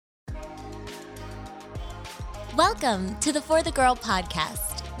Welcome to the For the Girl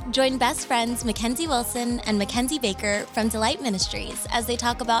podcast. Join best friends Mackenzie Wilson and Mackenzie Baker from Delight Ministries as they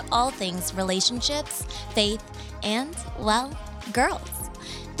talk about all things relationships, faith, and, well, girls.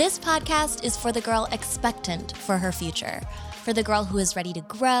 This podcast is for the girl expectant for her future, for the girl who is ready to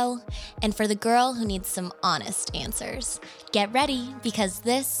grow, and for the girl who needs some honest answers. Get ready, because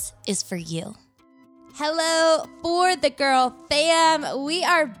this is for you. Hello, For the Girl fam. We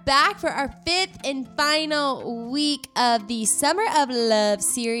are back for our fifth and final week of the Summer of Love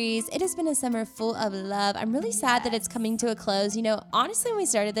series. It has been a summer full of love. I'm really sad that it's coming to a close. You know, honestly, when we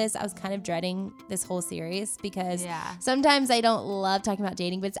started this, I was kind of dreading this whole series because sometimes I don't love talking about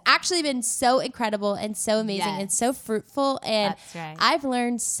dating, but it's actually been so incredible and so amazing and so fruitful. And I've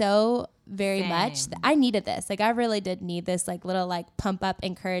learned so very much. I needed this. Like, I really did need this, like, little, like, pump up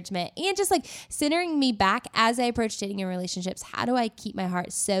encouragement and just, like, centering me back as I approach dating and relationships. How do I keep my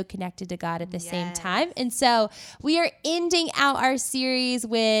heart so connected to God at the same time? And so we are ending out our series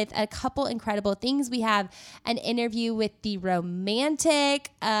with a couple incredible things. We have an interview with the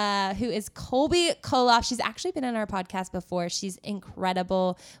romantic, who is Colby Koloff. She's actually been on our podcast before. She's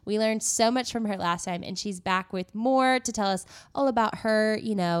incredible. We learned so much from her last time, and she's back with more to tell us all about her,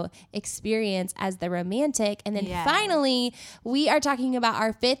 you know, experience as the romantic. And then finally, we are talking about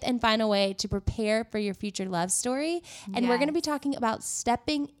our fifth and final way to prepare for your future love story. And we're going to be talking about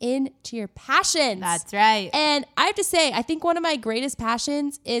stepping into your passions. That's right. And I have to say, I think one of my greatest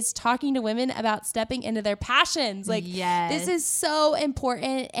passions is talking to women about stepping into their passions. Like, this is so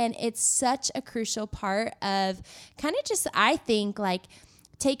important. And it's such a crucial part of kind of just, I think, like,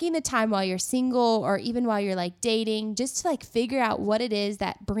 taking the time while you're single or even while you're like dating, just to like figure out what it is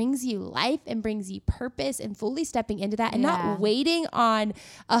that brings you life and brings you purpose, and fully stepping into that and not waiting on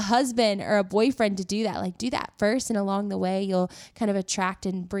a husband or a boyfriend to do that. Like, do that first, and along the way you'll kind of attract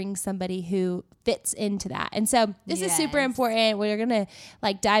and bring somebody who fits into that. And so this is super important. We're going to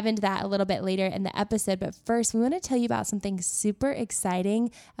like dive into that a little bit later in the episode. But first, we want to tell you about something super exciting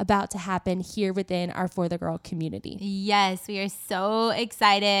about to happen here within our For the Girl community. Yes, we are so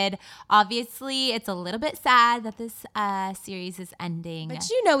excited. Obviously, it's a little bit sad that this series is ending. But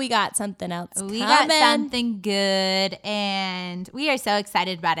you know we got something else coming. We got something good, and we are so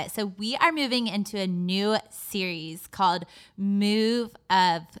excited about it. So we are moving into a new series called Move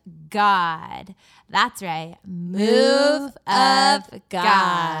of God. That's right. Move of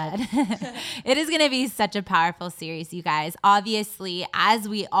God. It is going to be such a powerful series, you guys. Obviously, as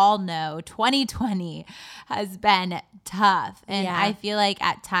we all know, 2020 has been tough. And I feel like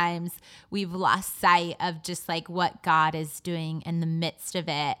at times we've lost sight of just like what God is doing in the midst of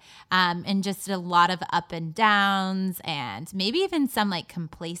it. And just a lot of up and downs, and maybe even some like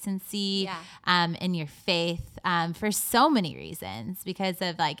complacency in your faith for so many reasons, because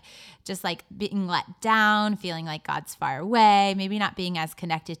of like just like being let down, feeling like God's far away, maybe not being as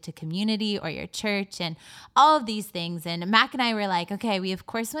connected to community or your church, and all of these things. And Mac and I were like, okay, we of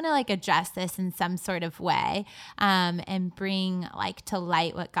course want to like address this in some sort of way, and bring like to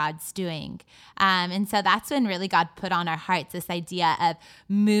light what God's doing. And so that's when really God put on our hearts this idea of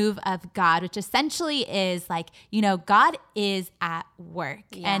Move of God, which essentially is like, you know, God is at work,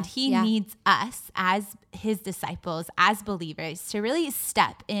 and he needs us as his disciples, as believers, to really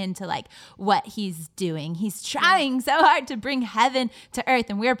step into like what he's doing. He's trying so hard to bring heaven to earth,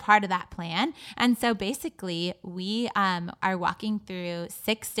 and we're part of that plan. And so basically we are walking through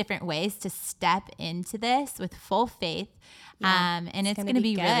 6 different ways to step into this with full faith. And it's going to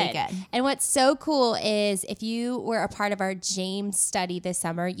be really good. And what's so cool is, if you were a part of our James study this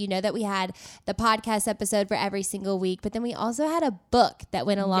summer, you know that we had the podcast episode for every single week, but then we also had a book that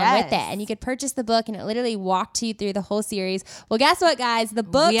went along with it, and you could purchase the book, and it literally walked you through the whole series. Well, guess what, guys? The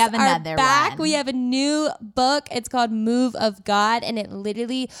books are back. We have a new book. It's called Move of God, and it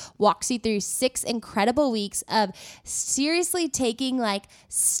literally walks you through 6 incredible weeks of seriously taking like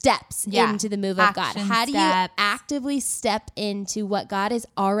steps into the move of God. How do you actively step into what God is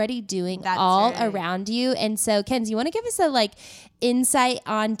already doing around you? And so, Kenzie, you want to give us a like insight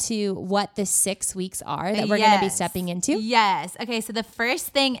onto what the 6 weeks are that we're going to be stepping into? Yes. Okay. So the first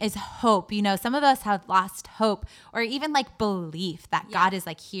thing is hope. You know, some of us have lost hope, or even like belief that God is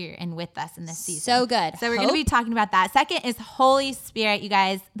like here and with us in this season. So good. So we're going to be talking about that. Second is Holy Spirit. You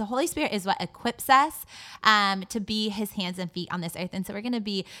guys, the Holy Spirit is what equips us to be his hands and feet on this earth. And so we're going to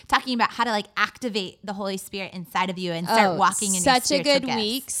be talking about how to like activate the Holy Spirit inside of you and start walking in your spiritual gifts. Such a good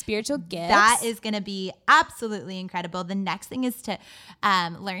week. Spiritual gifts. That is going to be absolutely incredible. The next thing is to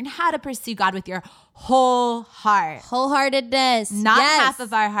to learn how to pursue God with your whole heart. Wholeheartedness. Not Yes. half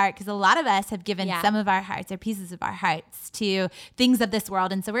of our heart, because a lot of us have given some of our hearts or pieces of our hearts to things of this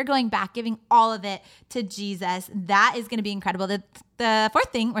world. And so we're going back, giving all of it to Jesus. That is going to be incredible. The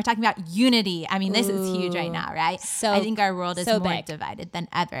fourth thing, we're talking about unity. I mean, this is huge right now, right? So, I think our world is so more big. divided than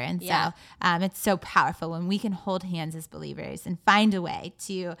ever. And Yeah. so it's so powerful when we can hold hands as believers and find a way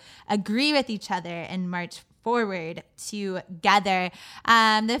to agree with each other and march forward together.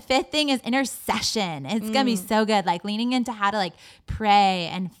 The fifth thing is intercession. It's gonna be so good, like leaning into how to like pray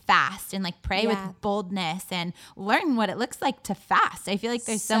and fast and like pray with boldness and learn what it looks like to fast. I feel like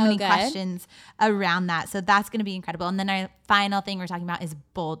there's so many good. questions around that. So that's gonna be incredible. And then our final thing we're talking about is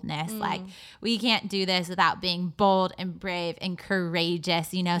boldness. Like we can't do this without being bold and brave and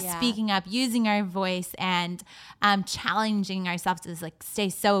courageous, you know, speaking up, using our voice, and challenging ourselves to like stay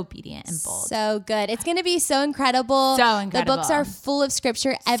so obedient and bold. So good. It's going to be so incredible. So incredible. The books are full of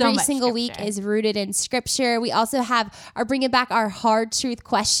scripture. Every much single week scripture. is rooted in scripture. We also are bringing back our hard truth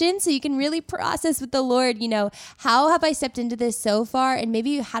questions so you can really process with the Lord, you know, how have I stepped into this so far? And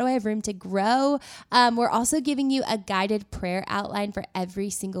maybe how do I have room to grow? We're also giving you a guided prayer outline for every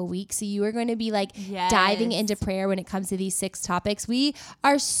single week. So you are going to be like diving into prayer when it comes to these 6 topics. We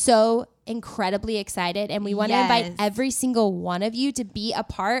are so incredibly excited, and we want to invite every single one of you to be a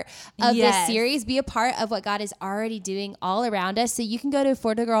part of this series, be a part of what God is already doing all around us. So you can go to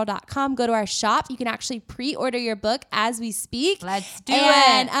forthegirl.com, go to our shop. You can actually pre-order your book as we speak. Let's do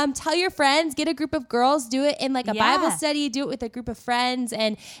it. it. Tell your friends, get a group of girls, do it in like a Bible study, do it with a group of friends,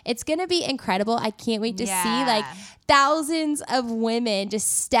 and it's going to be incredible. I can't wait to see like thousands of women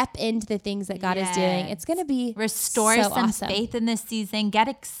just step into the things that God is doing. It's going to be restore so some awesome. faith in this season, get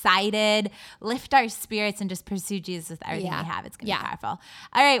excited, lift our spirits, and just pursue Jesus with everything we have. It's going to be powerful.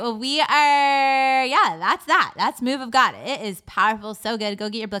 All right. Well, we are, that's that. That's Move of God. It is powerful. So good. Go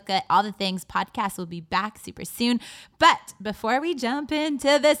get your book, All the Things. Podcast will be back super soon. But before we jump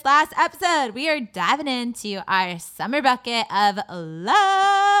into this last episode, we are diving into our summer bucket of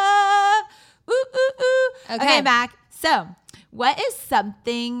love. Ooh, ooh, ooh. Okay, Mac. So, what is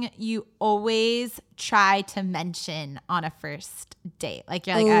something you always try to mention on a first date? Like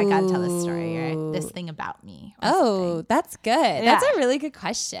you're like, I gotta tell this story or this thing about me. Oh, that's good. That's a really good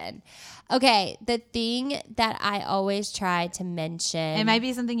question. Okay, the thing that I always try to mention. It might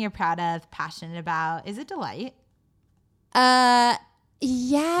be something you're proud of, passionate about. Is it delight?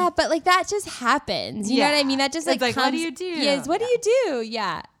 Yeah, but like that just happens. You know what I mean? That just like comes, comes. what do you do? Yes, what do you do?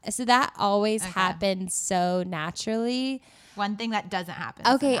 Yeah. So that always happens so naturally. One thing that doesn't happen.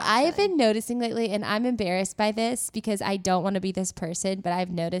 Okay, I have been noticing lately, and I'm embarrassed by this because I don't want to be this person, but I've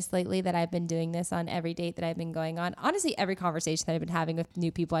noticed lately that I've been doing this on every date that I've been going on. Honestly, every conversation that I've been having with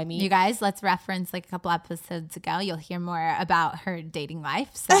new people I meet. You guys, let's reference like a couple episodes ago. You'll hear more about her dating life.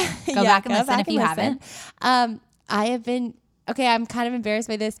 So go back and listen if you haven't. I have been, okay, I'm kind of embarrassed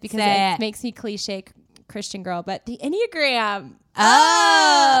by this because it makes me cliche Christian girl, but the Enneagram.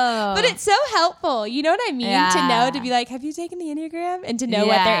 Oh, but it's so helpful. You know what I mean? To know, to be like, have you taken the Enneagram? And to know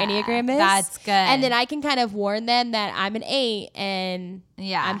what their Enneagram is. That's good. And then I can kind of warn them that I'm an 8 and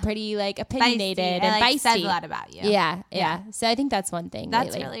I'm pretty like opinionated and feisty. Says a lot about you. Yeah. So I think that's one thing.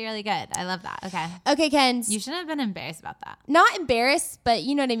 That's lately. really, really good. I love that. Okay. Okay, Ken. You shouldn't have been embarrassed about that. Not embarrassed, but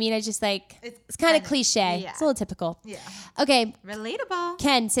you know what I mean? I just like, it's kind of cliche. Yeah. It's a little typical. Yeah. Okay. Relatable.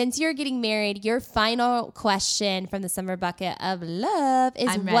 Ken, since you're getting married, your final question from the summer bucket of love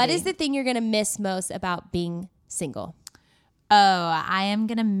is what is the thing you're going to miss most about being single? Oh, I am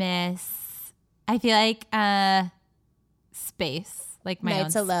going to miss, I feel like, space. Like my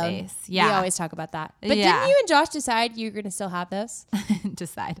nights own alone. Space. Yeah. We always talk about that. But didn't you and Josh decide you're going to still have those?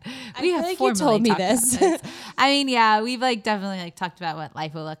 Decide. I feel like you told me this. I mean, yeah, we've like definitely like talked about what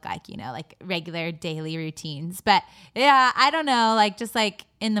life will look like, you know, like regular daily routines. But yeah, I don't know, like just like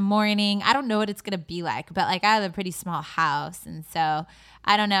in the morning, I don't know what it's going to be like, but like I have a pretty small house. And so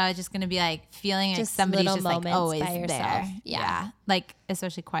I don't know, it's just going to be like feeling like somebody's just like always there. Yeah. Like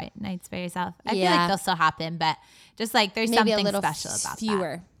especially quiet nights by yourself. I feel like they'll still happen, but just like there's maybe something a little special about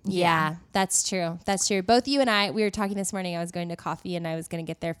fewer. that. Yeah, that's true. That's true. Both you and I, we were talking this morning. I was going to coffee and I was going to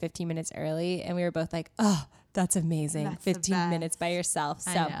get there 15 minutes early. And we were both like, oh, that's amazing. That's 15 minutes by yourself.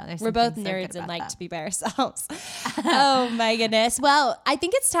 So know, we're both nerds and like to be by ourselves. Oh my goodness. Well, I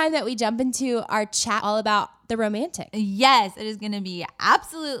think it's time that we jump into our chat all about the romantic. Yes, it is going to be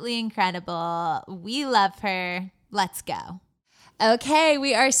absolutely incredible. We love her. Let's go. Okay,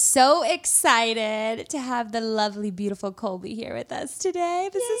 we are so excited to have the lovely, beautiful Colby here with us today.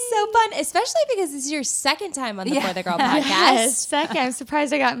 This is so fun, especially because this is your second time on the For the Girl podcast. Yes, second. I'm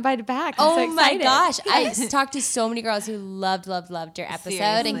surprised I got invited back. I'm so my excited. gosh. I talked to so many girls who loved your episode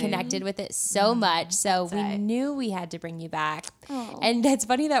and Seriously. connected with it so much. So we right. knew we had to bring you back. Oh. And it's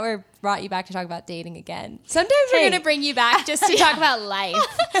funny that we brought you back to talk about dating again. Sometimes we're Hey. going to bring you back just to talk about life.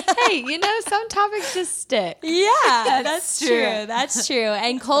 Hey, some topics just stick. Yeah, that's true. true. That's true.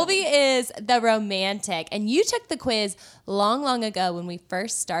 And Colby is the romantic. And you took the quiz long, long ago when we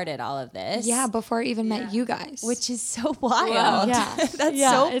first started all of this. Yeah, before I even met you guys. Which is so wild. Wow. Yeah. That's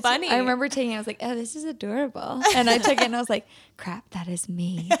Yeah, so funny. I remember taking it. I was like, oh, this is adorable. And I took it and I was like, crap, that is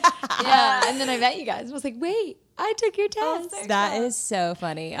me. Yeah. And then I met you guys and I was like, wait, I took your test. That is so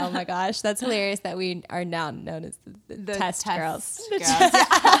funny. Oh my gosh. That's hilarious that we are now known as the test girls.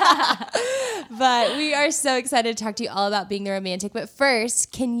 But we are so excited to talk to you all about being the romantic. But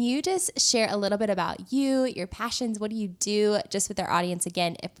first, can you just share a little bit about you, your passions? What do you do just with our audience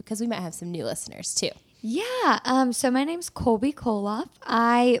again? Because we might have some new listeners too. Yeah. So my name's Colby Koloff.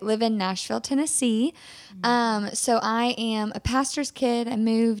 I live in Nashville, Tennessee. So I am a pastor's kid. I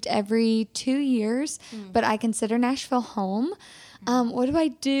moved every 2 years, but I consider Nashville home. What do I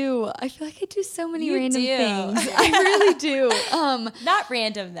do? I feel like I do so many You random do. things. I really do. Not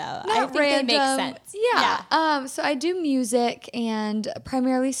random though. I Not think they make random. sense. Yeah. So I do music and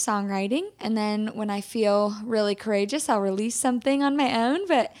primarily songwriting. And then when I feel really courageous, I'll release something on my own.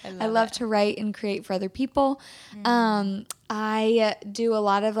 But I love to write and create for other people. I do a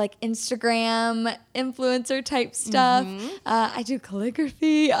lot of like Instagram influencer type stuff. I do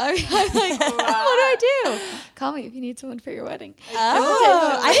calligraphy. I'm like, what do I do? Call me if you need someone for your wedding.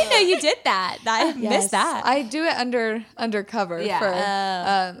 Oh, I didn't know you did that. I missed that. I do it undercover Yeah.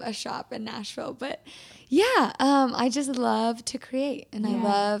 for a shop in Nashville. But yeah, I just love to create and I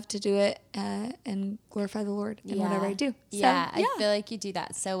love to do it and glorify the Lord in whatever I do. So, I feel like you do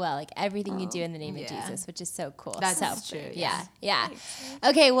that so well. Like everything you do in the name of Yeah. Jesus, which is so cool. That's so, true, Yeah.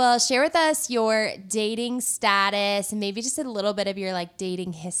 Okay, well, share with us your dating status and maybe just a little bit of your like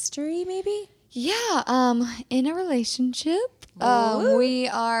dating history, maybe. Yeah, in a relationship. We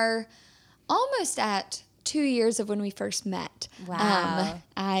are almost at 2 years of when we first met. Wow.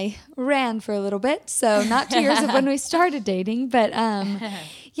 I ran for a little bit, so not 2 years of when we started dating, but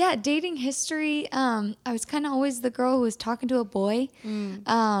yeah, dating history. I was kind of always the girl who was talking to a boy,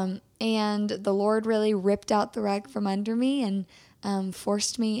 and the Lord really ripped out the rug from under me and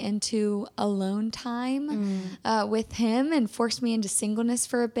forced me into alone time with Him, and forced me into singleness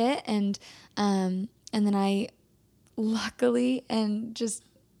for a bit, and then I luckily and just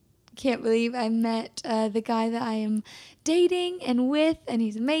can't believe I met the guy that I am dating and with, and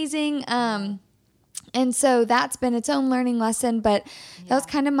he's amazing. And so that's been its own learning lesson, but that was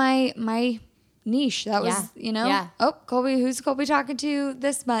kind of my niche. That was, oh, Colby, who's Colby talking to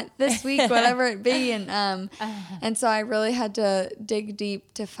this month, this week, whatever it be. And so I really had to dig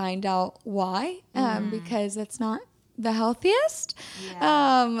deep to find out why, because that's not the healthiest.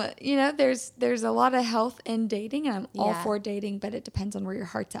 There's a lot of health in dating, and I'm all for dating, but it depends on where your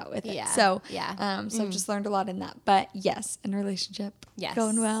heart's at with it. So I've just learned a lot in that. But yes, in a relationship,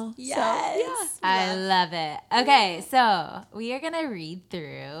 going well. Yes. I love it. Okay, so we are going to read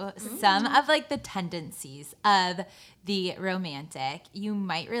through some of like the tendencies of the romantic. You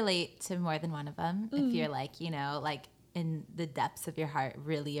might relate to more than one of them. If you're like, like in the depths of your heart,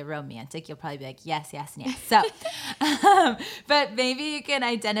 really a romantic, you'll probably be like, yes, yes, and yes. So, but maybe you can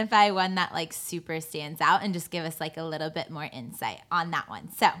identify one that like super stands out and just give us like a little bit more insight on that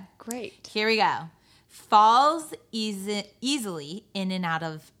one. So Great. here we go. Falls easily in and out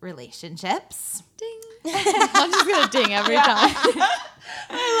of relationships. Ding. I'm just going to ding every time.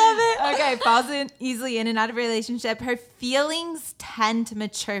 Okay, falls easily in and out of relationship. Her feelings tend to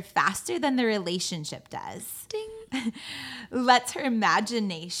mature faster than the relationship does. Ding. Lets her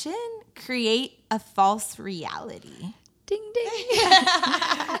imagination create a false reality. Ding, ding.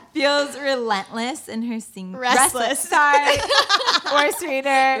 Feels relentless in her Restless. Sorry. Worse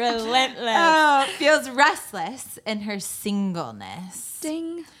reader. Relentless. Oh, feels restless in her singleness.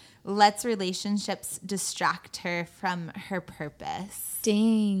 Ding. Lets relationships distract her from her purpose.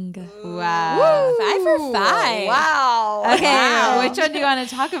 Ding. Wow. 5 for 5. Wow. Okay, Wow. which one do you want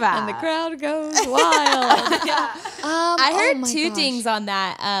to talk about? And the crowd goes wild. I heard oh my two gosh. dings on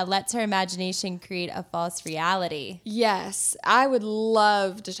that. Lets her imagination create a false reality. Yes, I would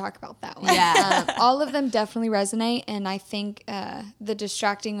love to talk about that one. Yeah. All of them definitely resonate, and I think the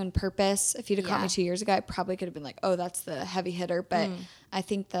distracting on purpose, if you'd have caught me 2 years ago, I probably could have been like, oh, that's the heavy hitter, but I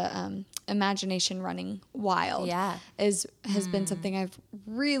think the imagination running wild has been something I've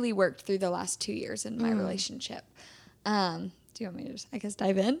really worked through the last 2 years in my relationship. Do you want me to just, I guess,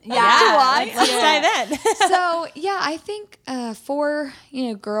 dive in? Yeah, let's dive in. So, yeah, I think for,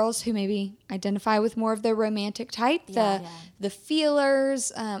 girls who maybe identify with more of the romantic type, the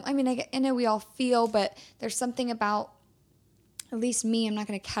feelers, I know we all feel, but there's something about, at least me, I'm not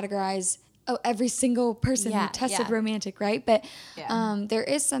going to categorize every single person who tested romantic, right? But there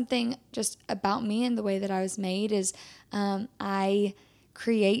is something just about me and the way that I was made is I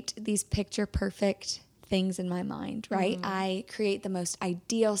create these picture perfect things in my mind, right? I create the most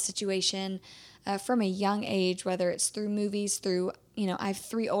ideal situation from a young age, whether it's through movies, through, I have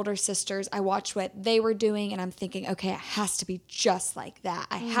 3 older sisters. I watch what they were doing and I'm thinking, okay, it has to be just like that.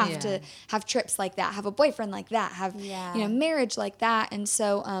 I have to have trips like that, have a boyfriend like that, have, marriage like that. And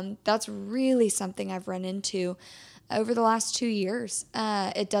so that's really something I've run into over the last 2 years.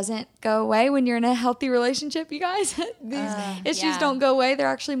 It doesn't go away when you're in a healthy relationship, you guys. These issues don't go away. They're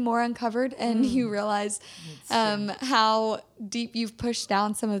actually more uncovered, and you realize how deep you've pushed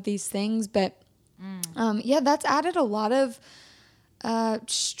down some of these things. But that's added a lot of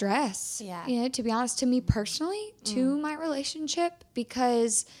stress, to be honest, to me personally, to my relationship,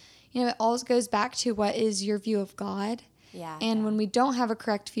 because, it always goes back to what is your view of God. And when we don't have a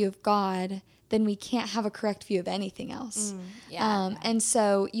correct view of God, then we can't have a correct view of anything else. And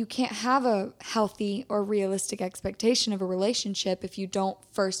so you can't have a healthy or realistic expectation of a relationship if you don't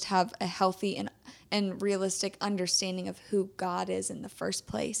first have a healthy and realistic understanding of who God is in the first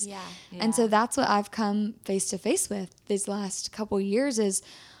place. And so that's what I've come face to face with these last couple years is,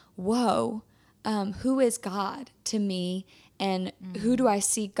 whoa, who is God to me? And who do I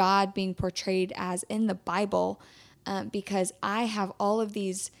see God being portrayed as in the Bible? Because I have all of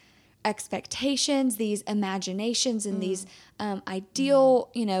these expectations, these imaginations, and these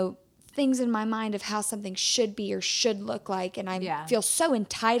ideal, things in my mind of how something should be or should look like. And I feel so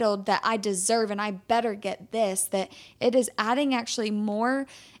entitled that I deserve and I better get this, that it is adding actually more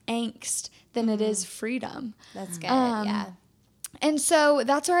angst than it is freedom. That's good. And so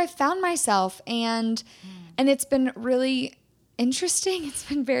that's where I found myself. And it's been really interesting. It's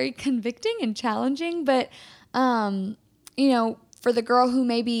been very convicting and challenging. But, for the girl who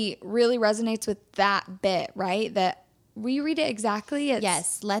maybe really resonates with that bit, right? That we read it exactly.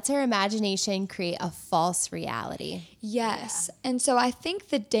 Yes. Lets her imagination create a false reality. Yes. And so I think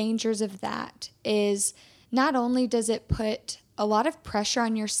the dangers of that is not only does it put a lot of pressure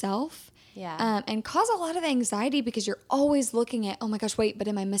on yourself and cause a lot of anxiety because you're always looking at, oh my gosh, wait, but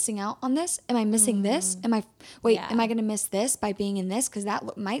am I missing out on this? Am I missing this? Am I going to miss this by being in this? Because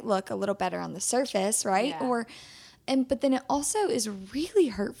that might look a little better on the surface, right? But then it also is really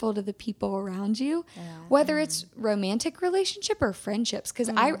hurtful to the people around you, whether it's romantic relationship or friendships. Because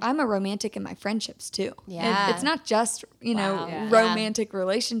I'm a romantic in my friendships too. It's not just, romantic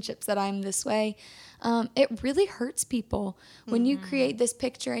relationships that I'm this way. It really hurts people when you create this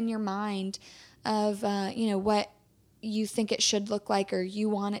picture in your mind of, what you think it should look like or you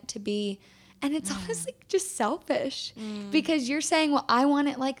want it to be. And it's honestly just selfish because you're saying, well, I want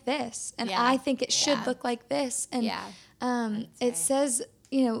it like this. And I think it should look like this. And it says,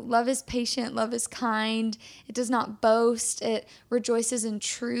 love is patient, love is kind. It does not boast. It rejoices in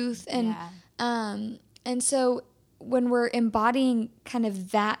truth. And when we're embodying kind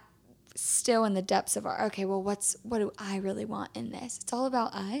of that still in the depths of our, okay, well, what do I really want in this? It's all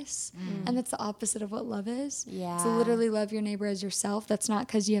about us. And that's the opposite of what love is. It's literally love your neighbor as yourself. That's not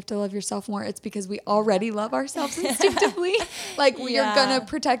because you have to love yourself more. It's because we already love ourselves instinctively. Like you're going to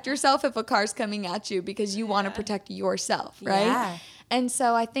protect yourself if a car's coming at you because you want to protect yourself, right? And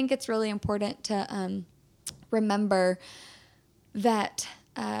so I think it's really important to remember that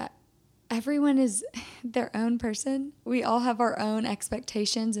everyone is their own person. We all have our own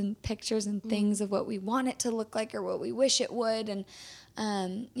expectations and pictures and things of what we want it to look like or what we wish it would. And,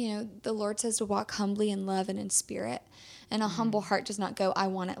 the Lord says to walk humbly in love and in spirit. And a humble heart does not go, I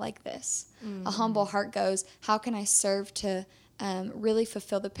want it like this. A humble heart goes, how can I serve to really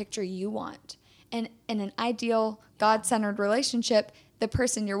fulfill the picture you want? And in an ideal God-centered relationship, the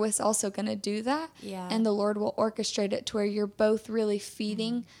person you're with is also going to do that. And the Lord will orchestrate it to where you're both really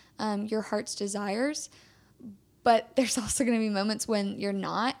feeding your heart's desires. But there's also going to be moments when you're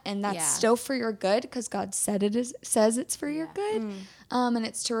not, and that's still for your good because God says it's for your good, and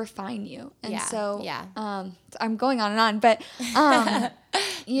it's to refine you. And so I'm going on and on, but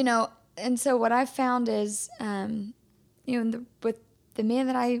and so what I've found is, with the man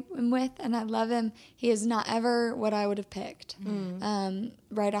that I am with, and I love him, he is not ever what I would have picked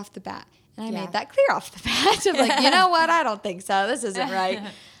right off the bat. And I made that clear off the bat. I'm like, you know what? I don't think so. This isn't right.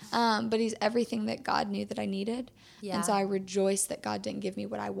 But he's everything that God knew that I needed. Yeah. And so I rejoice that God didn't give me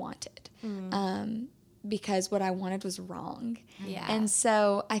what I wanted. Because what I wanted was wrong. Yeah. And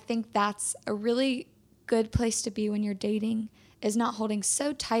so I think that's a really good place to be when you're dating, is not holding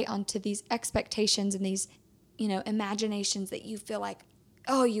so tight onto these expectations and these, imaginations that you feel like,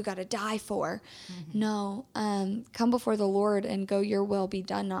 oh, you got to die for. No, come before the Lord and go, your will be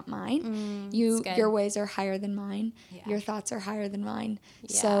done, not mine. Your ways are higher than mine. Yeah. Your thoughts are higher than mine.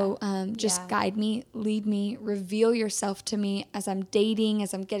 Yeah. So just guide me, lead me, reveal yourself to me as I'm dating,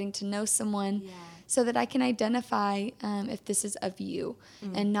 as I'm getting to know someone, so that I can identify if this is of you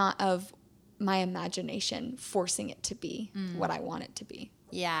and not of my imagination forcing it to be what I want it to be.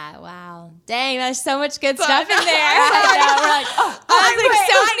 Yeah, wow. Dang, there's so much good stuff in there. I know. We're like, I was like,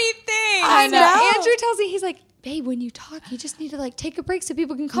 so many things. I know. Andrew tells me, he's like, babe, when you talk, you just need to take a break so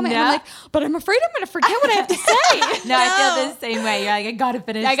people can comment. And I'm like, but I'm afraid I'm going to forget what I have to say. No, I feel the same way. You're like, I got to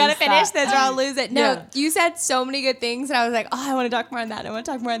finish this or I'll lose it. No, you said so many good things. And I was like, oh, I want to talk more on that. I want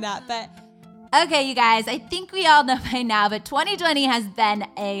to talk more on that. But okay, you guys, I think we all know by now, but 2020 has been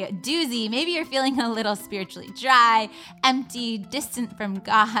a doozy. Maybe you're feeling a little spiritually dry, empty, distant from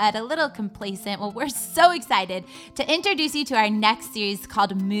God, a little complacent. Well, we're so excited to introduce you to our next series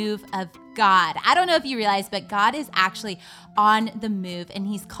called Move of God. I don't know if you realize, but God is actually on the move and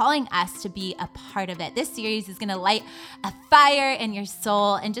he's calling us to be a part of it. This series is going to light a fire in your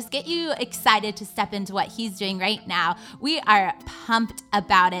soul and just get you excited to step into what he's doing right now. We are pumped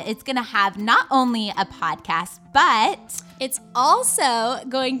about it. It's going to have not only a podcast, but it's also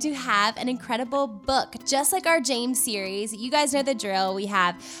going to have an incredible book, just like our James series. You guys know the drill. We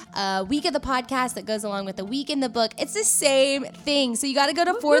have a week of the podcast that goes along with a week in the book. It's the same thing. So you got to go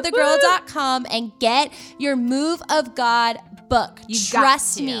to forthegirl.com and get your Move of God book.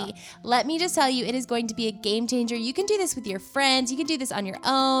 Trust me. Let me just tell you, it is going to be a game changer. You can do this with your friends. You can do this on your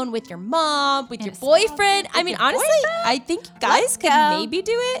own, with your mom, with your boyfriend. I mean, honestly, I think guys could maybe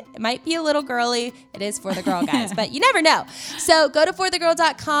do it. It might be a little girly. It is for the girl guys, but you never know. So go to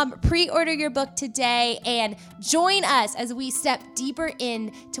forthegirl.com, pre-order your book today, and join us as we step deeper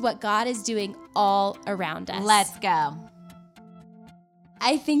into what God is doing all around us. Let's go.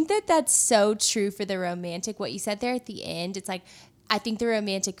 I think that that's so true for the romantic. What you said there at the end, it's like, I think the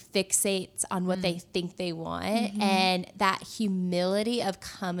romantic fixates on what they think they want, and that humility of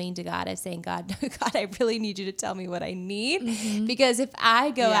coming to God, of saying, God, I really need you to tell me what I need, because if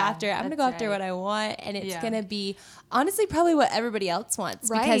I go after it, I'm going to go after what I want, and it's going to be honestly probably what everybody else wants,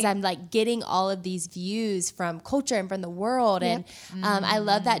 because I'm like getting all of these views from culture and from the world, and I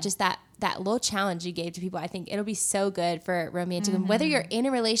love that, just that little challenge you gave to people. I think it'll be so good for romantic. And whether you're in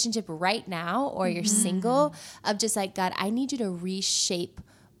a relationship right now or you're single, of just like, God, I need you to reshape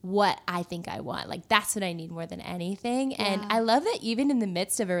what I think I want. Like, that's what I need more than anything. Yeah. And I love that even in the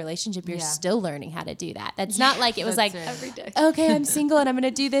midst of a relationship, you're still learning how to do that. That's not like it was like, every day. Okay, I'm single and I'm going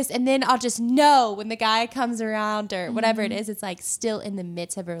to do this. And then I'll just know when the guy comes around or whatever it is. It's like still in the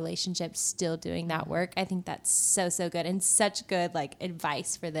midst of a relationship, still doing that work. I think that's so, so good, and such good like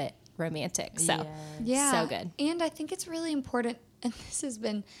advice for the romantic. So so good. And I think it's really important, and this has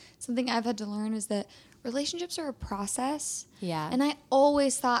been something I've had to learn, is that relationships are a process. Yeah. And I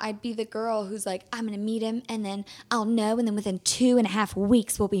always thought I'd be the girl who's like, I'm going to meet him and then I'll know, and then within 2.5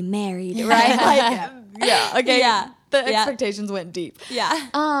 weeks we'll be married, right? The expectations went deep. Yeah.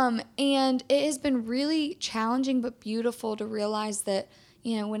 And it has been really challenging but beautiful to realize that,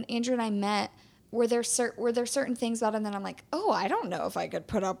 when Andrew and I met, were there certain things about him that I'm like, oh, I don't know if I could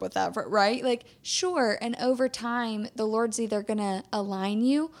put up with that, right? Like, sure. And over time, the Lord's either going to align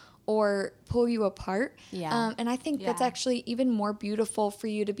you or pull you apart. Yeah. And I think that's actually even more beautiful for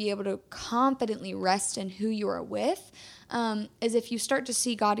you to be able to confidently rest in who you are with, is if you start to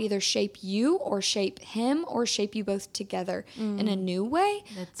see God either shape you or shape him or shape you both together in a new way,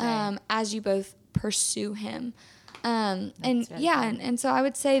 as you both pursue him. And so I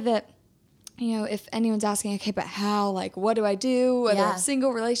would say that, if anyone's asking, okay, but how, like, what do I do with a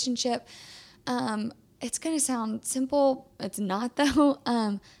single relationship? It's going to sound simple. It's not,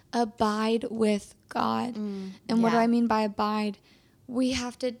 though. Abide with God. And what do I mean by abide? We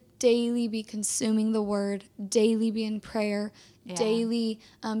have to daily be consuming the word, daily be in prayer, daily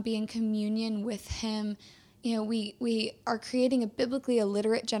be in communion with him. We are creating a biblically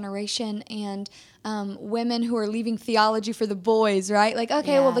illiterate generation, and women who are leaving theology for the boys, right? Like,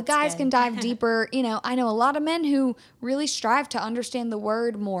 okay, well, the guys can dive deeper. I know a lot of men who really strive to understand the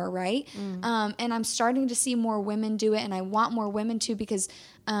word more, right? And I'm starting to see more women do it, and I want more women to, because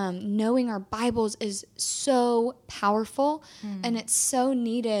knowing our Bibles is so powerful and it's so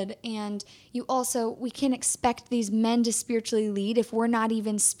needed. And we can't expect these men to spiritually lead if we're not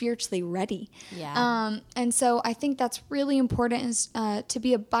even spiritually ready. Yeah. And so I think that's really important, is to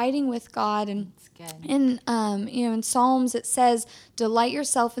be abiding with God. And in Psalms it says, delight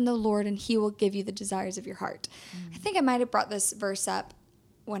yourself in the Lord and he will give you the desires of your heart. I think I might have brought this verse up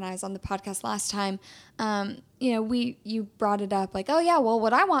when I was on the podcast last time. You brought it up like, oh yeah, well,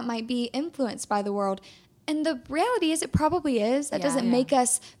 what I want might be influenced by the world. And the reality is it probably is. That doesn't make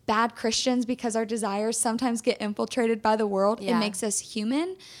us bad Christians because our desires sometimes get infiltrated by the world. It makes us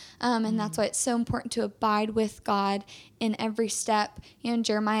human. And that's why it's so important to abide with God in every step. In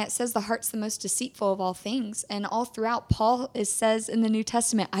Jeremiah, it says the heart's the most deceitful of all things. And all throughout, Paul says in the New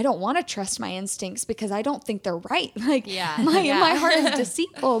Testament, I don't want to trust my instincts because I don't think they're right. My heart is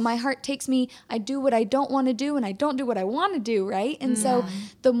deceitful. My heart takes me, I do what I don't want to do and I don't do what I want to do, right? And so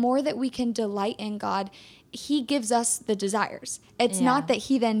the more that we can delight in God, he gives us the desires. It's not that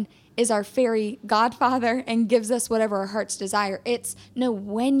he then is our fairy godfather and gives us whatever our heart's desire. It's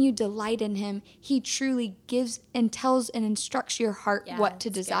when you delight in him, he truly gives and tells and instructs your heart what to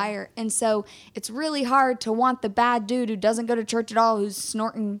desire. Good. And so it's really hard to want the bad dude who doesn't go to church at all, who's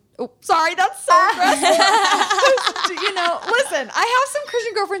snorting. Oh, sorry, that's so aggressive. Listen, I have some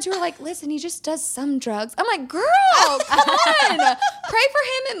Christian girlfriends who are like, listen, he just does some drugs. I'm like, girl, come on. Pray for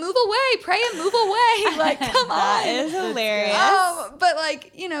him and move away. Pray and move away. Like, come on. That is hilarious. But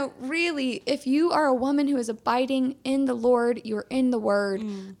really, if you are a woman who is abiding in the Lord, you're in the Word,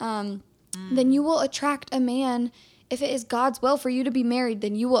 then you will attract a man. If it is God's will for you to be married,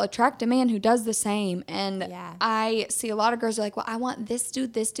 then you will attract a man who does the same. And I see a lot of girls are like, well, I want this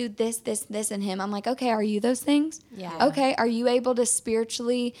dude, this, this, and him. I'm like, okay, are you those things? Yeah. Okay, are you able to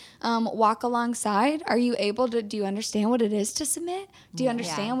spiritually walk alongside? Are you able to, do you understand what it is to submit? Do you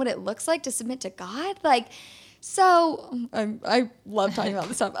understand what it looks like to submit to God? So I love talking about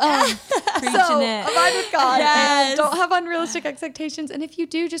this stuff. Abide with God and don't have unrealistic expectations. And if you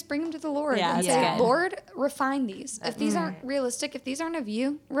do, just bring them to the Lord and say, Lord, refine these. If these aren't realistic, if these aren't of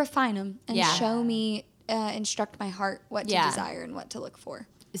you, refine them and show me, instruct my heart what to desire and what to look for.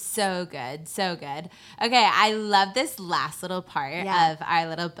 So good. So good. Okay. I love this last little part of our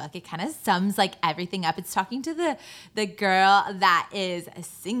little book. It kind of sums everything up. It's talking to the girl that is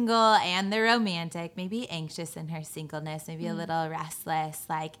single and the romantic, maybe anxious in her singleness, maybe a little restless,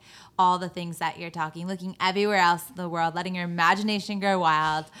 all the things that you're talking, looking everywhere else in the world, letting your imagination grow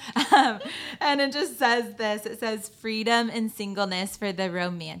wild. And it just says this. It says, freedom in singleness for the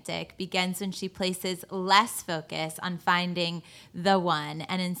romantic begins when she places less focus on finding the one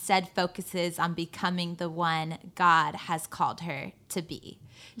and instead focuses on becoming the one God has called her to be.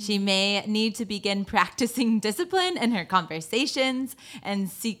 She may need to begin practicing discipline in her conversations and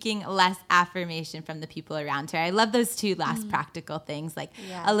seeking less affirmation from the people around her. I love those two last practical things,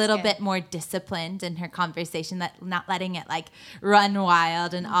 a little bit more disciplined in her conversation, that not letting it run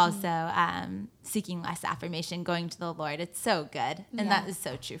wild, and also seeking less affirmation, going to the Lord. It's so good. And that is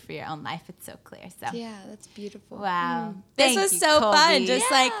so true for your own life. It's so clear. So yeah, that's beautiful. Wow. This was so fun. Just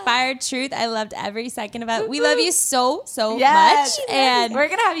fire truth. I loved every second of it. We love you so much. And we're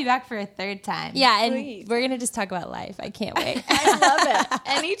going to have you back for a third time. Yeah. And we're going to just talk about life. I can't wait. I love it.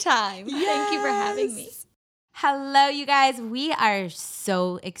 Anytime. Yes. Thank you for having me. Hello, you guys. We are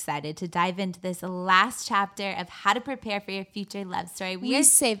so excited to dive into this last chapter of how to prepare for your future love story. We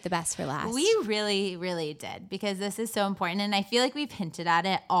saved the best for last. We really, really did, because this is so important. And I feel like we've hinted at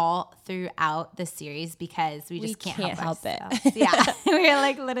it all throughout the series because we just can't help it. Yeah.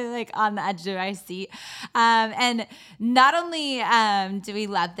 We're literally on the edge of our seat. And not only do we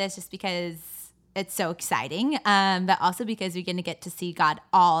love this just because it's so exciting, but also because we're going to get to see God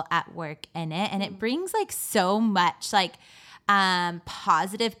all at work in it. And it brings so much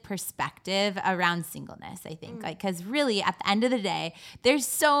positive perspective around singleness, I think. Because really, at the end of the day, there's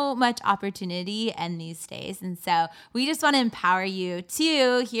so much opportunity in these days. And so we just want to empower you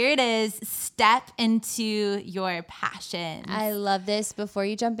to, here it is, step into your passions. I love this. Before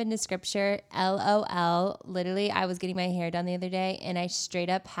you jump into scripture, LOL, literally, I was getting my hair done the other day, and I straight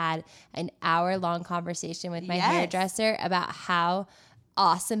up had an hour-long conversation with my hairdresser about how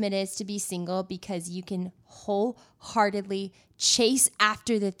awesome it is to be single, because you can wholeheartedly chase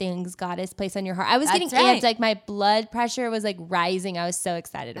after the things God has placed on your heart. I was getting amped, my blood pressure was rising. I was so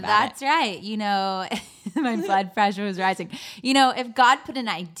excited about it. That's right. My blood pressure was rising. If God put an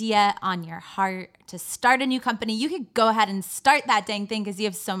idea on your heart to start a new company, you could go ahead and start that dang thing because you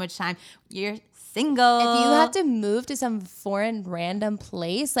have so much time. You're single. If you have to move to some foreign random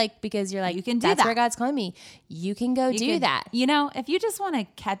place, like because you're like, You can do that's that. where God's calling me, you can go do that. You know, if you just want to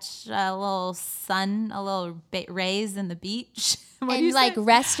catch a little sun, a little rays in the beach, And like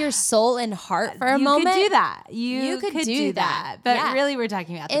rest your soul and heart for a moment. You could do that. You could do that. But Yeah. really, we're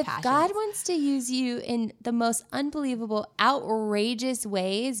talking about the If passions. God wants to use you in the most unbelievable, outrageous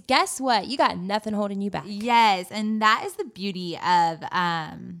ways, guess what? You got nothing holding you back. Yes, and that is the beauty of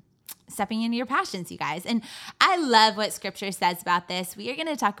stepping into your passions, you guys. And I love what scripture says about this. We are going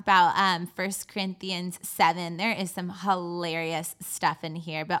to talk about 1 Corinthians 7. There is some hilarious stuff in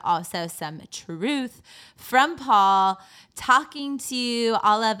here, but also some truth from Paul talking to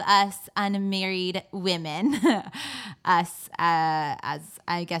all of us unmarried women. Us, as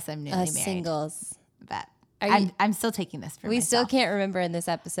I guess I'm newly married. Singles. But Are you- I'm still taking this for We myself. still can't remember in this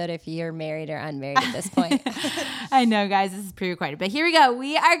episode if you're married or unmarried at this point. I know, guys, this is pre-recorded, but here we go.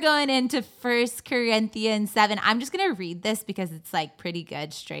 We are going into 1 Corinthians 7. I'm just going to read this because it's like pretty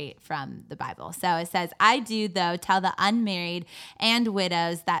good straight from the Bible. So it says, I do, though, tell the unmarried and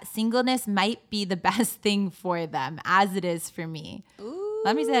widows that singleness might be the best thing for them, as it is for me.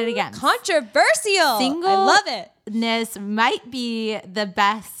 Let me say that again. Controversial. I love it. Singleness might be the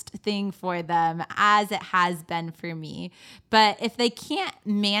best thing for them, as it has been for me. But if they can't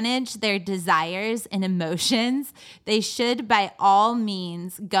manage their desires and emotions, they should by all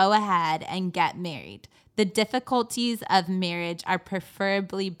means go ahead and get married. The difficulties of marriage are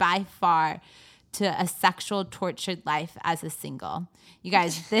preferably by far to a sexual tortured life as a single. You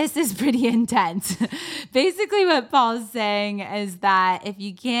guys, this is pretty intense. Basically what Paul's saying is that if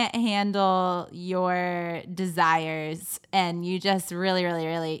you can't handle your desires and you just really, really,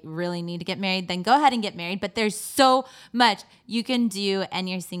 really, really need to get married, then go ahead and get married. But there's so much you can do in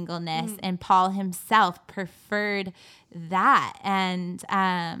your singleness. And Paul himself preferred that. And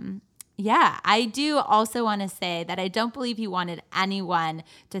yeah, I do also want to say that I don't believe he wanted anyone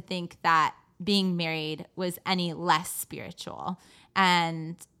to think that being married was any less spiritual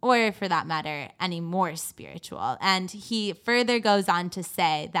or for that matter, any more spiritual. And he further goes on to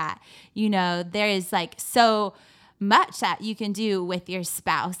say that, you know, there is like so much that you can do with your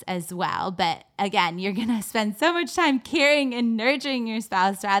spouse as well. But again, you're going to spend so much time caring and nurturing your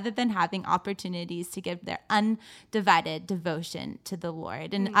spouse rather than having opportunities to give their undivided devotion to the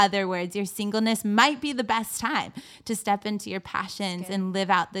Lord. In other words, your singleness might be the best time to step into your passions and live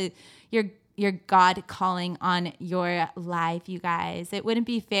out your God calling on your life, you guys. It wouldn't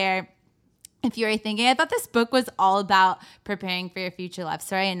be fair if you were thinking, I thought this book was all about preparing for your future love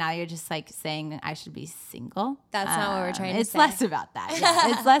story, and now you're just like saying I should be single. That's not what we're trying to say. It's less about that.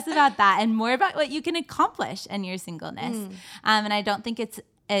 Yeah. It's less about that and more about what you can accomplish in your singleness. And I don't think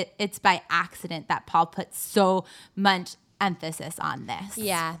it's by accident that Paul puts so much emphasis on this.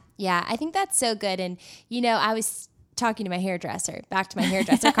 Yeah. I think that's so good. And, you know, I was talking to my hairdresser, back to my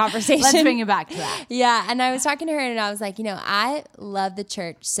hairdresser conversation. Let's bring it back to that. Yeah. And I was talking to her and I was like, you know, I love the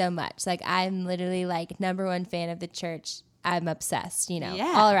church so much. Like I'm literally like #1 fan of the church. I'm obsessed, you know,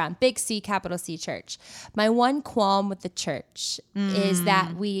 all around. Big C, capital C church. My one qualm with the church is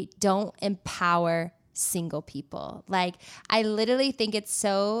that we don't empower single people. Like I literally think it's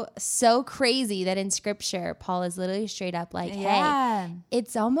so crazy that in scripture, Paul is literally straight up like, hey,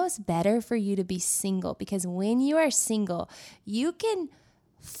 it's almost better for you to be single because when you are single, you can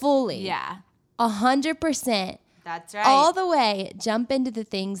fully 100% That's right. all the way jump into the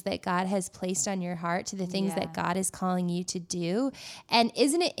things that God has placed on your heart, to the things that God is calling you to do. And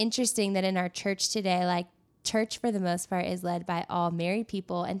isn't it interesting that in our church today, like church for the most part is led by all married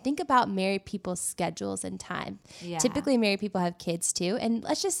people, and think about married people's schedules and time. Yeah. Typically married people have kids too, and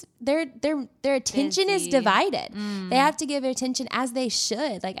let's just their attention is Busy. divided. They have to give their attention as they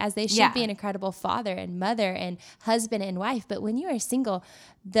should be an incredible father and mother and husband and wife. But when you are single,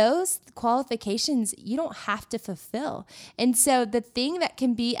 those qualifications you don't have to fulfill. And so the thing that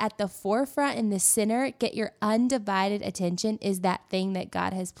can be at the forefront in the center, get your undivided attention, is that thing that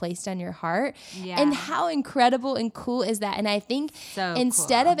God has placed on your heart. Yeah. And how incredible and cool is that? And I think So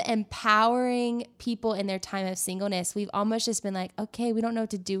instead cool. of empowering people in their time of singleness, we've almost just been like, okay, we don't know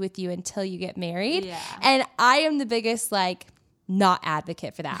what to do with you until you get married. Yeah. And I am the biggest not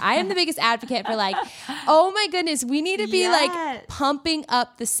advocate for that. I am the biggest advocate for oh my goodness, we need to be Yes. pumping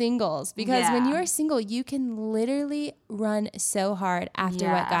up the singles, because when Yeah. you are single, you can literally run so hard after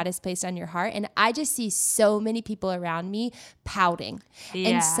what Yeah. God has placed on your heart. And I just see so many people around me pouting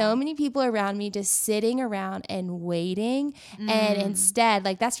and so many people around me just sitting around and waiting. And instead,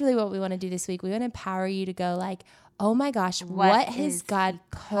 that's really what we want to do this week. We want to empower you to go oh my gosh, what is God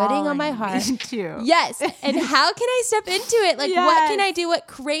putting on my heart? To? Yes. And how can I step into it? Like, what can I do? What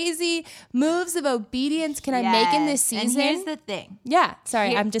crazy moves of obedience can I make in this season? And here's the thing. Yeah.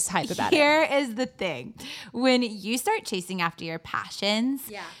 Sorry, I'm just hype about it. Here is the thing. When you start chasing after your passions,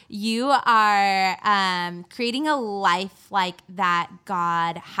 you are creating a life like that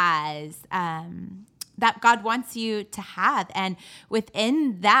God has, that God wants you to have. And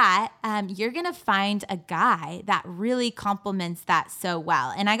within that, you're going to find a guy that really complements that so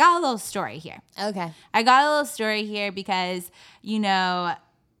well. And I got a little story here. Okay. I got a little story here because,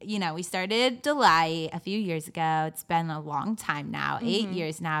 we started Delight a few years ago. It's been a long time now, 8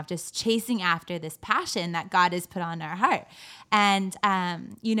 years now, of just chasing after this passion that God has put on our heart. And,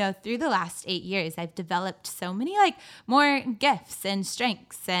 through the last 8 years, I've developed so many more gifts and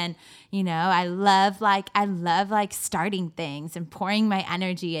strengths. And, I love starting things and pouring my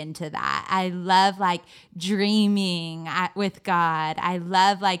energy into that. I love dreaming with God. I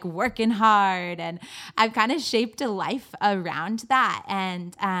love working hard, and I've kind of shaped a life around that.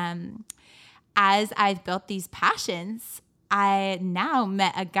 And, as I've built these passions, I now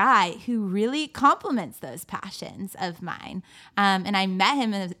met a guy who really complements those passions of mine. And I met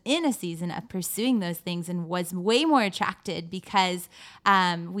him in a season of pursuing those things and was way more attracted because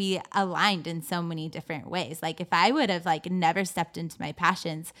we aligned in so many different ways. If I would have never stepped into my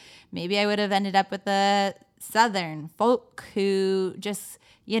passions, maybe I would have ended up with a Southern folk who just,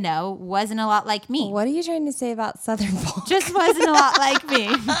 wasn't a lot like me. What are you trying to say about Southern folk? Just wasn't a lot like me.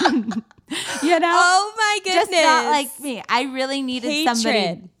 Oh my goodness. Just not like me. I really needed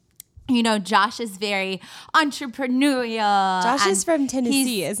somebody. Josh is very entrepreneurial. Josh is from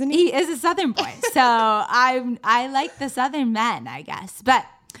Tennessee, isn't he? He is a Southern boy. So I like the Southern men, I guess. But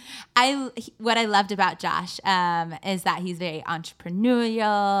what I loved about Josh is that he's very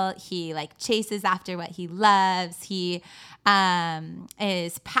entrepreneurial. He chases after what he loves. He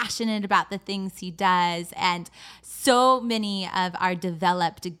is passionate about the things he does, and so many of our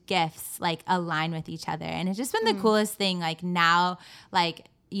developed gifts align with each other. And it's just been the coolest thing. Now, 8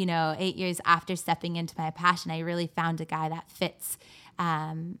 years after stepping into my passion, I really found a guy that fits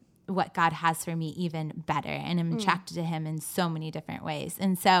what God has for me even better. And I'm attracted to him in so many different ways.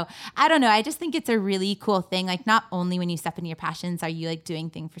 And so I don't know. I just think it's a really cool thing. Not only when you step into your passions are you doing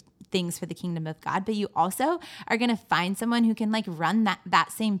things for the kingdom of God, but you also are going to find someone who can run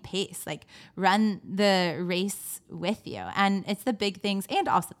that same pace, run the race with you. And it's the big things and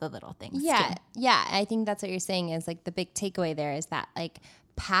also the little things. Yeah. Too. Yeah. I think that's what you're saying is the big takeaway there is that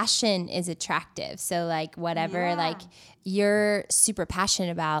passion is attractive. So whatever you're super passionate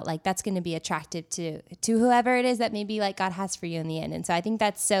about, that's going to be attractive to whoever it is that maybe God has for you in the end. And so I think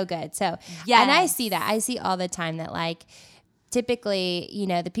that's so good. So yeah, and I see that. I see all the time that typically,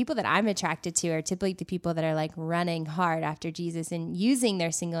 the people that I'm attracted to are typically the people that are running hard after Jesus and using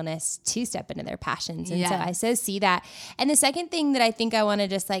their singleness to step into their passions. And so I so see that. And the second thing that I think I want to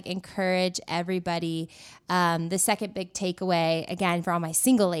just encourage everybody, the second big takeaway, again, for all my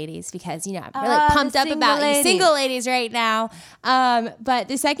single ladies, because, I'm really pumped up about you single ladies right now. But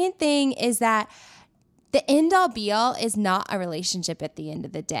the second thing is that the end all be all is not a relationship at the end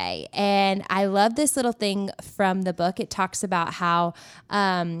of the day. And I love this little thing from the book. It talks about how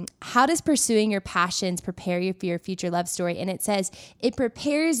does pursuing your passions prepare you for your future love story? And it says it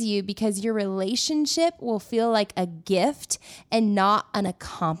prepares you because your relationship will feel like a gift and not an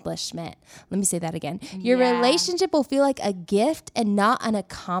accomplishment. Let me say that again. Your relationship will feel like a gift and not an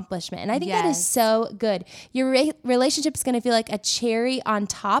accomplishment. And I think that is so good. Your relationship is going to feel like a cherry on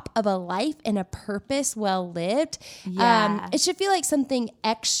top of a life and a purpose well lived. It should feel like something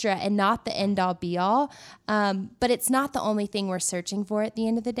extra and not the end all be all. But it's not the only thing we're searching for at the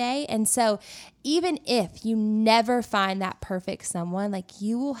end of the day. And so even if you never find that perfect someone,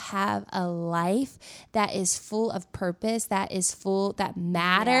 you will have a life that is full of purpose, that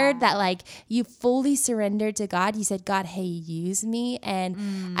mattered, that you fully surrendered to God. You said, God, hey, use me.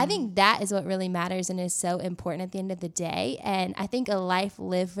 And I think that is what really matters and is so important at the end of the day. And I think a life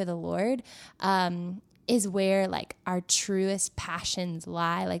lived for the Lord, is where our truest passions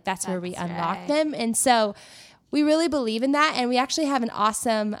lie. That's where we unlock them. And so we really believe in that. And we actually have an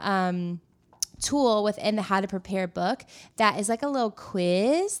awesome tool within the How to Prepare book that is a little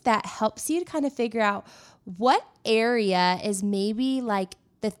quiz that helps you to kind of figure out what area is maybe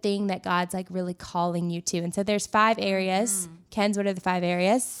the thing that God's like really calling you to. And so there's 5 areas. Ken's, what are the 5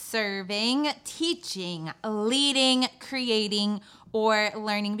 areas? Serving, teaching, leading, creating, or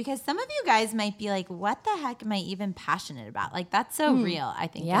learning. Because some of you guys might be like, what the heck am I even passionate about? Like, that's so real, I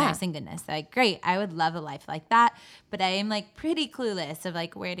think, in our singleness. Like, great, I would love a life like that, but I am like pretty clueless of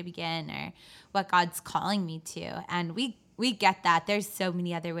like where to begin or what God's calling me to. And we get that. There's so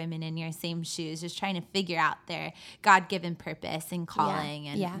many other women in your same shoes just trying to figure out their God-given purpose and calling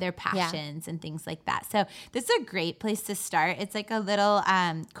and their passions and things like that. So this is a great place to start. It's like a little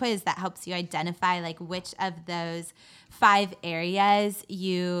quiz that helps you identify like which of those 5 areas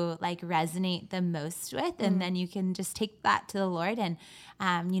you like resonate the most with. And then you can just take that to the Lord. And,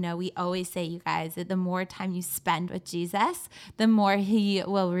 we always say, you guys, that the more time you spend with Jesus, the more he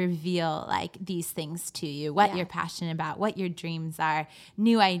will reveal like these things to you, what you're passionate about, what your dreams are,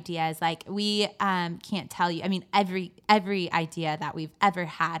 new ideas. Like we can't tell you. I mean, every idea that we've ever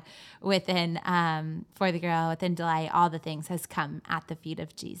had within For the Girl, within Delight, all the things has come at the feet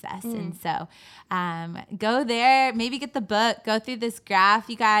of Jesus. And so go there, maybe get the book, go through this graph,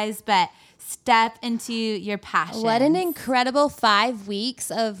 you guys, but step into your passion. What an incredible 5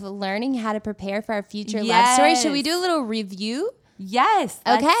 weeks of learning how to prepare for our future love story. Should we do a little review? Yes.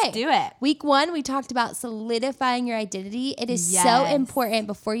 Let's do it. Week 1, we talked about solidifying your identity. It is so important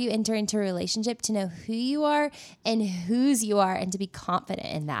before you enter into a relationship to know who you are and whose you are and to be confident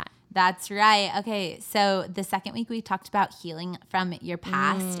in that. That's right. Okay, so the second week we talked about healing from your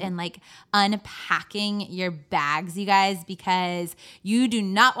past and like unpacking your bags, you guys, because you do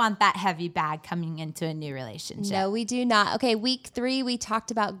not want that heavy bag coming into a new relationship. No, we do not. Okay, week 3 we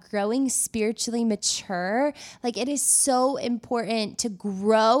talked about growing spiritually mature. Like it is so important to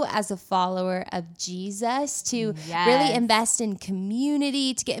grow as a follower of Jesus, to really invest in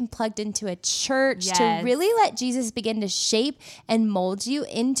community, to get plugged into a church, to really let Jesus begin to shape and mold you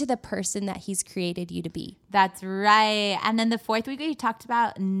into the person that he's created you to be. That's right. And then the 4th week, we talked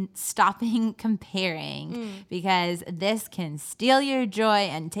about stopping comparing because this can steal your joy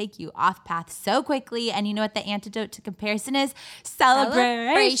and take you off path so quickly. And you know what the antidote to comparison is?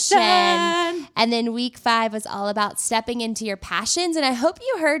 Celebration. And then week 5 was all about stepping into your passions. And I hope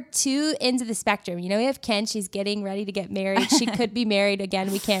you heard 2 ends of the spectrum. You know, we have Ken. She's getting ready to get married. She could be married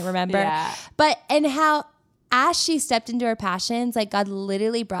again. We can't remember. And how as she stepped into her passions, like God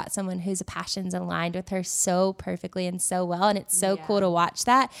literally brought someone whose passions aligned with her so perfectly and so well. And it's so cool to watch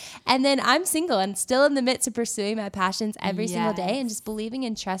that. And then I'm single and still in the midst of pursuing my passions every single day and just believing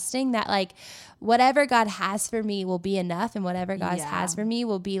and trusting that like whatever God has for me will be enough, and whatever God has for me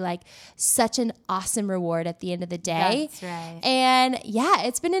will be like such an awesome reward at the end of the day. That's right. And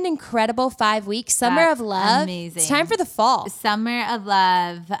it's been an incredible 5 weeks. Summer of love. Amazing. It's time for the fall. Summer of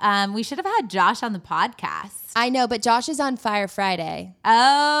love. We should have had Josh on the podcast. I know, but Josh is on Fire Friday.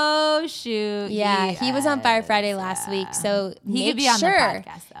 Oh, shoot. Yeah, he was on Fire Friday last week. So he could be on the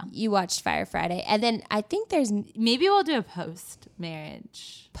podcast, though. You watched Fire Friday. And then I think there's... Maybe we'll do a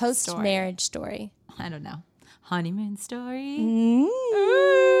post-marriage story. I don't know. Honeymoon story. Whoa.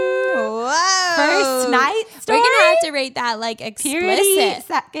 First night story. We're going to have to rate that like explicit. Purity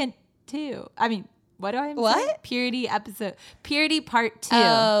second 2. I mean, what do I say? What? Purity episode. Purity part 2.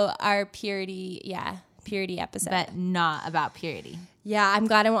 Oh, our purity episode. But not about purity. Yeah, I'm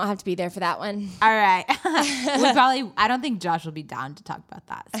glad I won't have to be there for that one. All right. I don't think Josh will be down to talk about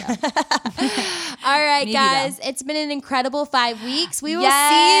that. So. All right, Maybe guys. though. It's been an incredible 5 weeks. We will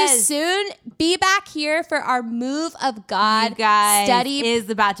see you soon. Be back here for our Move of God you guys, study. Is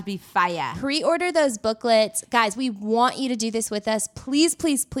about to be fire. Pre-order those booklets. Guys, we want you to do this with us. Please,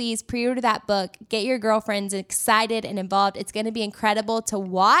 please, please pre-order that book. Get your girlfriends excited and involved. It's going to be incredible to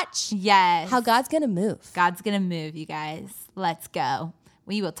watch. Yes. How God's going to move. God's going to move, you guys. Let's go.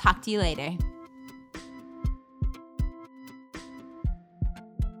 We will talk to you later.